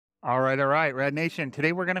All right, Red Nation.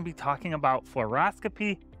 Today we're going to be talking about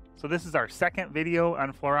fluoroscopy. So this is our second video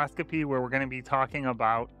on fluoroscopy where we're going to be talking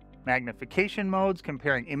about magnification modes,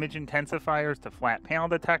 comparing image intensifiers to flat panel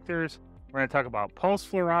detectors. We're going to talk about pulse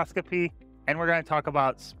fluoroscopy, and we're going to talk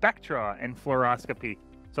about spectra and fluoroscopy.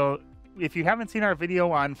 So if you haven't seen our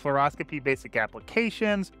video on fluoroscopy basic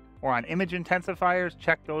applications or on image intensifiers,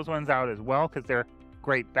 check those ones out as well because they're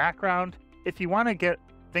great background. If you want to get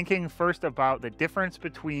thinking first about the difference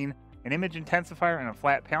between an image intensifier and a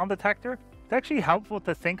flat panel detector, it's actually helpful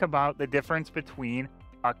to think about the difference between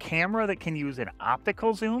a camera that can use an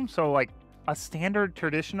optical zoom. So like a standard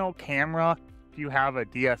traditional camera, if you have a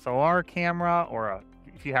DSLR camera or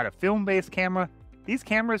if you had a film-based camera, these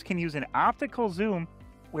cameras can use an optical zoom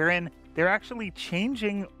wherein they're actually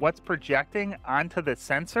changing what's projecting onto the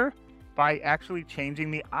sensor by actually changing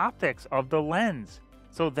the optics of the lens.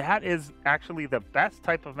 So that is actually the best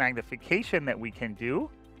type of magnification that we can do.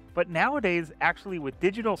 But nowadays, actually with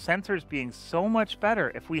digital sensors being so much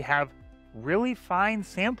better, if we have really fine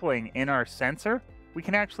sampling in our sensor, we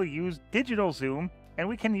can actually use digital zoom and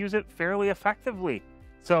we can use it fairly effectively.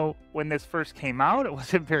 So when this first came out, it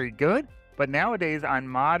wasn't very good. But nowadays on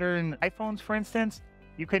modern iPhones, for instance,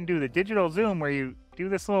 you can do the digital zoom where you do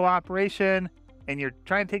this little operation and you're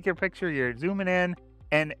trying to take your picture, you're zooming in,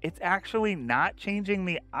 and it's actually not changing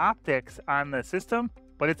the optics on the system,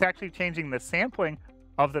 but it's actually changing the sampling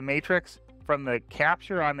of the matrix from the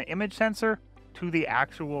capture on the image sensor to the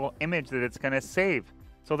actual image that it's going to save.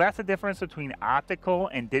 So that's the difference between optical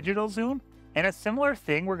and digital zoom. And a similar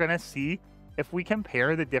thing we're going to see if we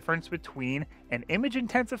compare the difference between an image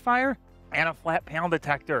intensifier and a flat panel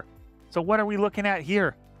detector. So what are we looking at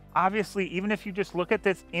here? Obviously, even if you just look at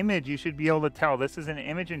this image, you should be able to tell this is an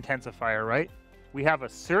image intensifier, right? We have a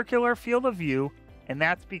circular field of view, and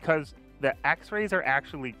that's because the X-rays are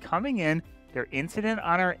actually coming in, they're incident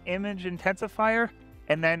on our image intensifier,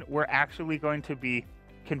 and then we're actually going to be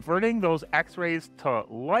converting those X-rays to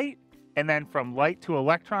light, and then from light to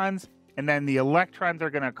electrons, and then the electrons are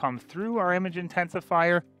going to come through our image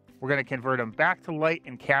intensifier. We're going to convert them back to light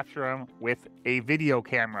and capture them with a video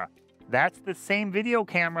camera. That's the same video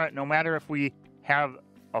camera no matter if we have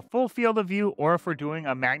a full field of view or if we're doing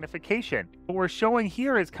a magnification. What we're showing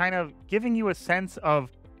here is kind of giving you a sense of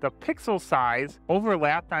the pixel size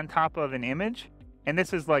overlapped on top of an image. And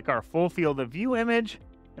this is like our full field of view image.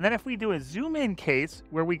 And then if we do a zoom in case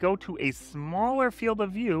where we go to a smaller field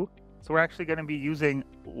of view, so we're actually going to be using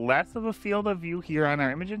less of a field of view here on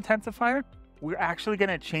our image intensifier, we're actually going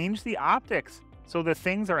to change the optics. So the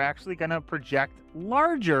things are actually going to project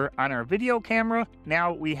larger on our video camera.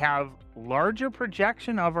 Now we have larger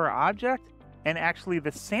projection of our object, and actually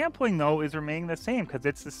the sampling though is remaining the same because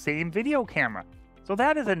it's the same video camera. So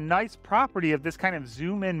that is a nice property of this kind of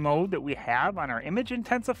zoom in mode that we have on our image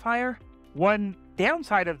intensifier. One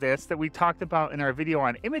downside of this that we talked about in our video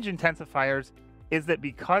on image intensifiers is that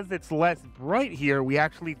because it's less bright here, we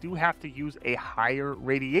actually do have to use a higher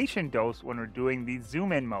radiation dose when we're doing these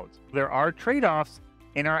zoom in modes. There are trade-offs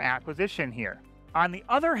in our acquisition here. On the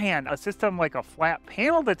other hand, a system like a flat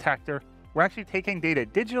panel detector, we're actually taking data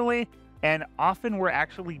digitally, and often we're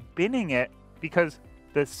actually binning it because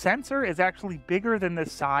the sensor is actually bigger than the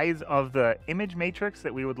size of the image matrix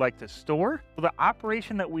that we would like to store. So the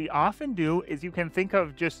operation that we often do is you can think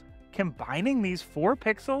of just combining these 4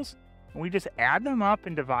 pixels, and we just add them up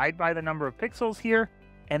and divide by the number of pixels here,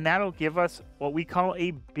 and that'll give us what we call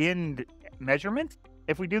a binned measurement.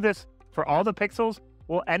 If we do this for all the pixels,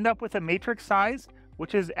 we'll end up with a matrix size,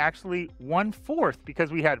 which is actually 1/4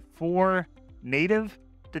 because we had 4 native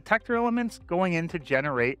detector elements going in to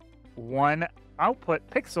generate 1 output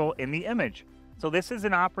pixel in the image. So this is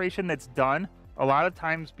an operation that's done a lot of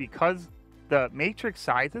times because the matrix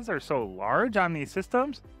sizes are so large on these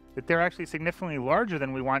systems that they're actually significantly larger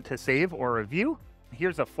than we want to save or review.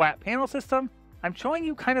 Here's a flat panel system. I'm showing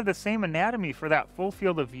you kind of the same anatomy for that full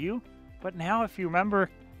field of view, but now if you remember,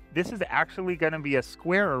 this is actually going to be a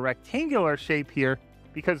square or rectangular shape here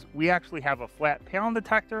because we actually have a flat panel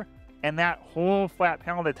detector, and that whole flat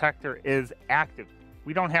panel detector is active.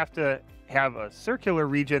 We don't have to have a circular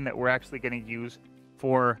region that we're actually going to use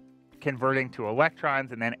for converting to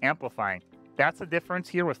electrons and then amplifying. That's the difference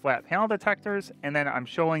here with flat panel detectors. And then I'm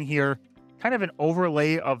showing here kind of an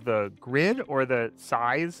overlay of the grid or the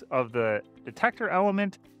size of the detector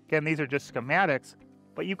element. Again, these are just schematics,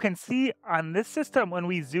 but you can see on this system when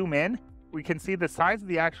we zoom in, we can see the size of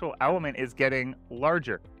the actual element is getting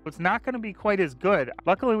larger. It's not going to be quite as good.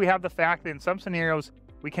 Luckily, we have the fact that in some scenarios,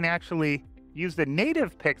 we can actually use the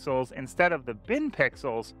native pixels instead of the bin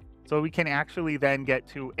pixels. So we can actually then get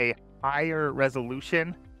to a higher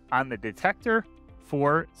resolution on the detector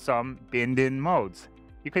for some binned-in modes.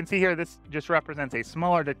 You can see here this just represents a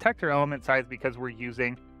smaller detector element size because we're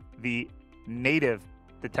using the native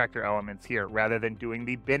detector elements here rather than doing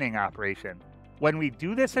the binning operation. When we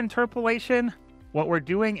do this interpolation, what we're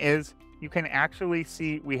doing is you can actually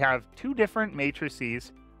see we have two different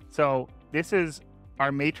matrices. So this is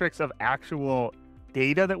our matrix of actual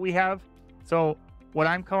data that we have. So what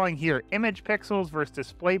I'm calling here image pixels versus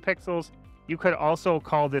display pixels. You could also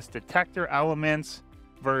call this detector elements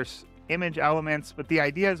versus image elements, but the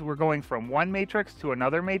idea is we're going from one matrix to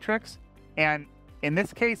another matrix. And in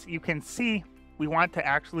this case, you can see we want to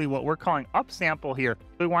actually what we're calling upsample here.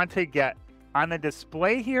 We want to get on the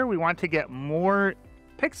display here, we want to get more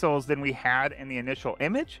pixels than we had in the initial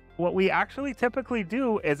image. What we actually typically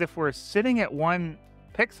do is if we're sitting at 1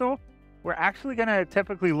 pixel, we're actually going to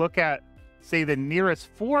typically look at, say, the nearest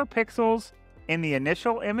 4 pixels in the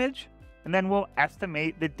initial image, and then we'll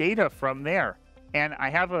estimate the data from there. And I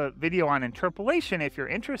have a video on interpolation if you're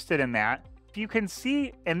interested in that. You can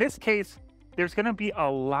see in this case, there's going to be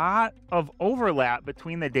a lot of overlap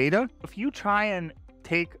between the data. If you try and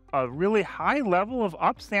take a really high level of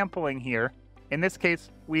upsampling here, in this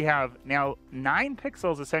case, we have now 9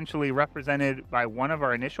 pixels essentially represented by one of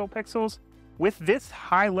our initial pixels. With this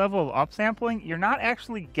high level of upsampling, you're not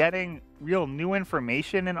actually getting real new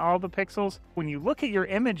information in all the pixels. When you look at your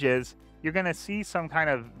images, you're going to see some kind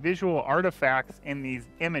of visual artifacts in these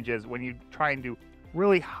images when you try and do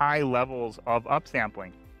really high levels of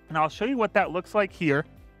upsampling. And I'll show you what that looks like here.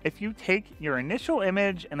 If you take your initial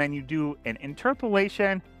image and then you do an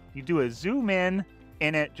interpolation, you do a zoom in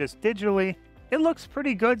it just digitally, it looks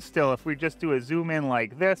pretty good still if we just do a zoom in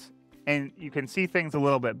like this, and you can see things a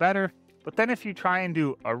little bit better. But then if you try and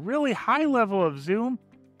do a really high level of zoom,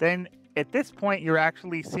 then at this point you're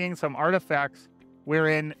actually seeing some artifacts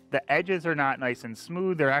wherein the edges are not nice and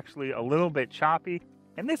smooth, they're actually a little bit choppy.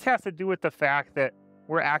 And this has to do with the fact that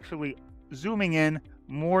we're actually zooming in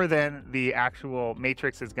more than the actual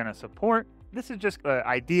matrix is going to support. This is just the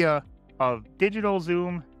idea of digital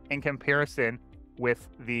zoom in comparison with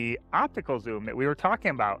the optical zoom that we were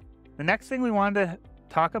talking about. The next thing we wanted to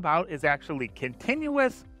talk about is actually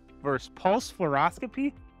continuous versus pulse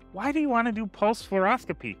fluoroscopy. Why do you want to do pulse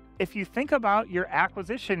fluoroscopy? If you think about your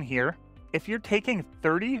acquisition here, if you're taking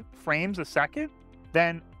 30 frames a second,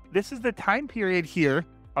 then this is the time period here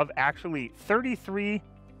of actually 33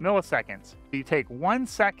 milliseconds. You take 1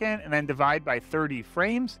 second and then divide by 30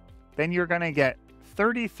 frames, then you're going to get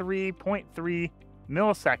 33.3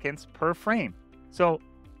 milliseconds per frame. So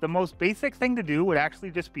the most basic thing to do would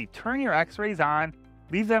actually just be turn your x-rays on,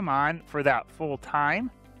 leave them on for that full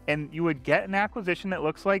time, and you would get an acquisition that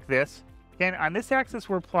looks like this. And on this axis,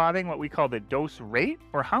 we're plotting what we call the dose rate,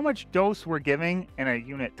 or how much dose we're giving in a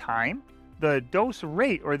unit time. The dose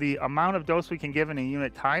rate, or the amount of dose we can give in a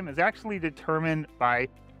unit time, is actually determined by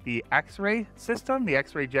the x-ray system, the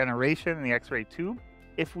x-ray generation, and the x-ray tube.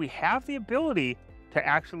 If we have the ability to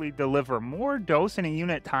actually deliver more dose in a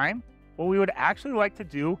unit time, what we would actually like to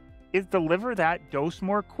do is deliver that dose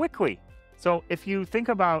more quickly. So if you think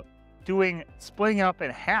about splitting up in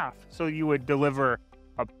half, so you would deliver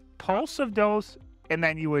a pulse of dose, and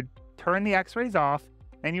then you would turn the x-rays off,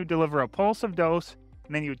 then you deliver a pulse of dose,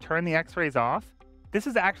 and then you turn the x-rays off. This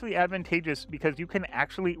is actually advantageous because you can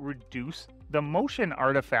actually reduce the motion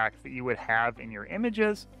artifacts that you would have in your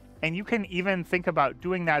images, and you can even think about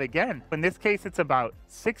doing that again. In this case, it's about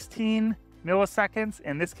 16 milliseconds.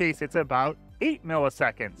 In this case, it's about 8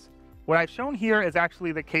 milliseconds. What I've shown here is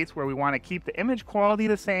actually the case where we want to keep the image quality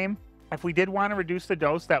the same. If we did want to reduce the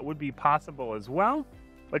dose, that would be possible as well.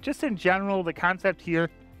 But just in general, the concept here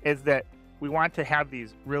is that we want to have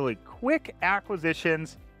these really quick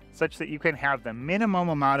acquisitions such that you can have the minimum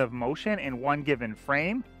amount of motion in one given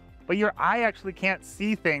frame, but your eye actually can't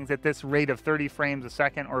see things at this rate of 30 frames a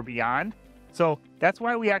second or beyond. So that's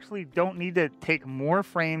why we actually don't need to take more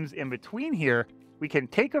frames in between here. We can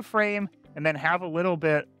take a frame and then have a little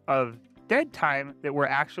bit of dead time that we're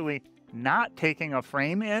actually not taking a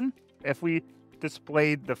frame in. If we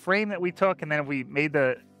displayed the frame that we took and then we made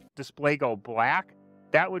the display go black,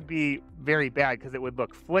 that would be very bad because it would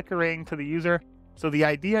look flickering to the user. So the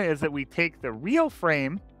idea is that we take the real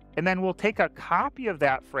frame and then we'll take a copy of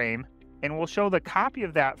that frame and we'll show the copy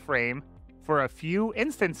of that frame for a few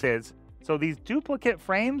instances. So these duplicate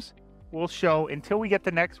frames will show until we get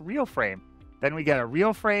the next real frame. Then we get a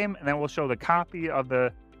real frame and then we'll show the copy of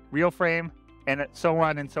the real frame, and so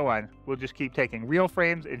on and so on. We'll just keep taking real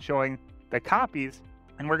frames and showing the copies.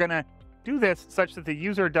 And we're gonna do this such that the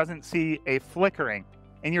user doesn't see a flickering.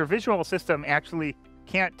 And your visual system actually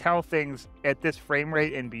can't tell things at this frame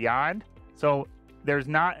rate and beyond. So there's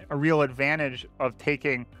not a real advantage of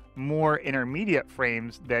taking more intermediate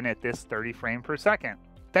frames than at this 30 frame per second.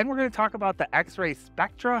 Then we're going to talk about the X-ray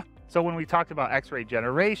spectra. So when we talked about X-ray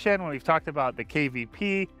generation, when we've talked about the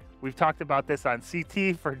KVP, we've talked about this on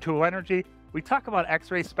CT for dual energy. We talk about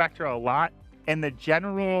X-ray spectra a lot, and the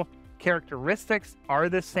general characteristics are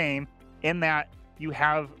the same in that you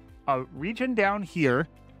have a region down here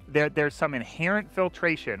there's some inherent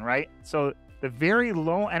filtration, right? So the very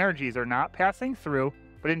low energies are not passing through,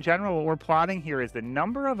 but in general, what we're plotting here is the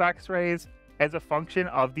number of X-rays as a function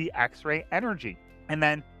of the X-ray energy. And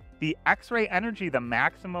then the X-ray energy, the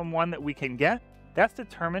maximum one that we can get, that's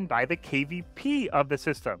determined by the KVP of the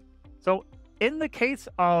system. So in the case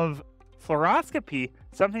of fluoroscopy,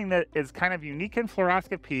 something that is kind of unique in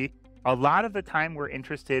fluoroscopy, a lot of the time we're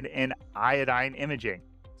interested in iodine imaging.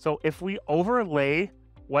 So if we overlay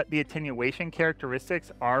what the attenuation characteristics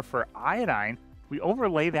are for iodine, we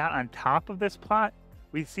overlay that on top of this plot,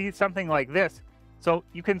 we see something like this. So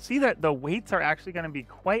you can see that the weights are actually going to be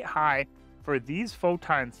quite high for these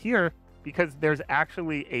photons here because there's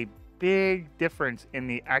actually a big difference in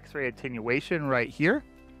the X-ray attenuation right here.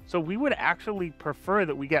 So we would actually prefer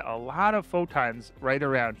that we get a lot of photons right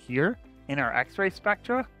around here in our X-ray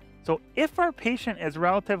spectra. So if our patient is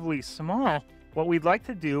relatively small, what we'd like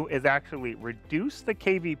to do is actually reduce the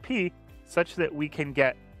KVP such that we can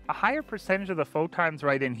get a higher percentage of the photons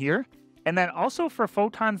right in here. And then also for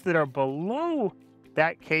photons that are below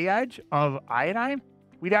that K edge of iodine,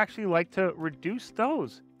 we'd actually like to reduce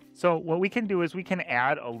those. So what we can do is we can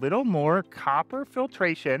add a little more copper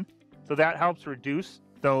filtration. So that helps reduce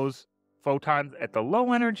those photons at the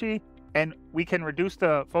low energy. And we can reduce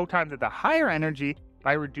the photons at the higher energy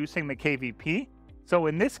by reducing the KVP. So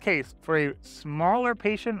in this case, for a smaller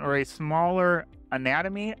patient or a smaller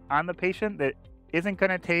anatomy on the patient that isn't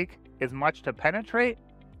going to take as much to penetrate,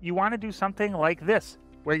 you want to do something like this,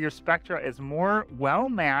 where your spectra is more well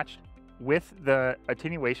matched with the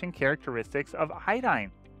attenuation characteristics of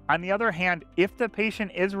iodine. On the other hand, if the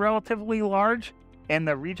patient is relatively large and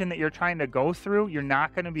the region that you're trying to go through, you're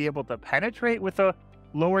not going to be able to penetrate with a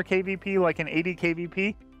lower KVP like an 80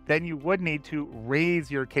 KVP, then you would need to raise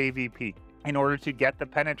your KVP in order to get the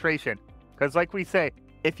penetration. Because like we say,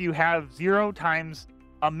 if you have 0 times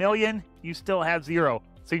a million, you still have 0.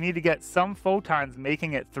 So you need to get some photons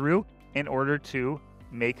making it through in order to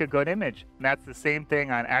make a good image. And that's the same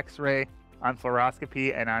thing on X-ray, on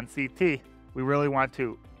fluoroscopy, and on CT. We really want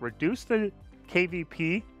to reduce the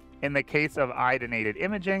KVP in the case of iodinated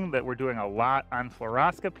imaging that we're doing a lot on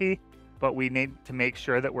fluoroscopy, but we need to make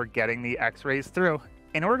sure that we're getting the X-rays through.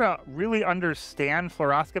 In order to really understand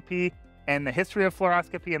fluoroscopy and the history of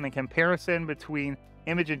fluoroscopy and the comparison between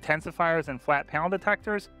image intensifiers and flat panel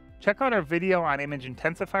detectors, check out our video on image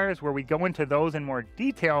intensifiers where we go into those in more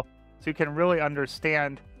detail so you can really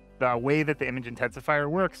understand the way that the image intensifier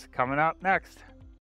works. Coming up next.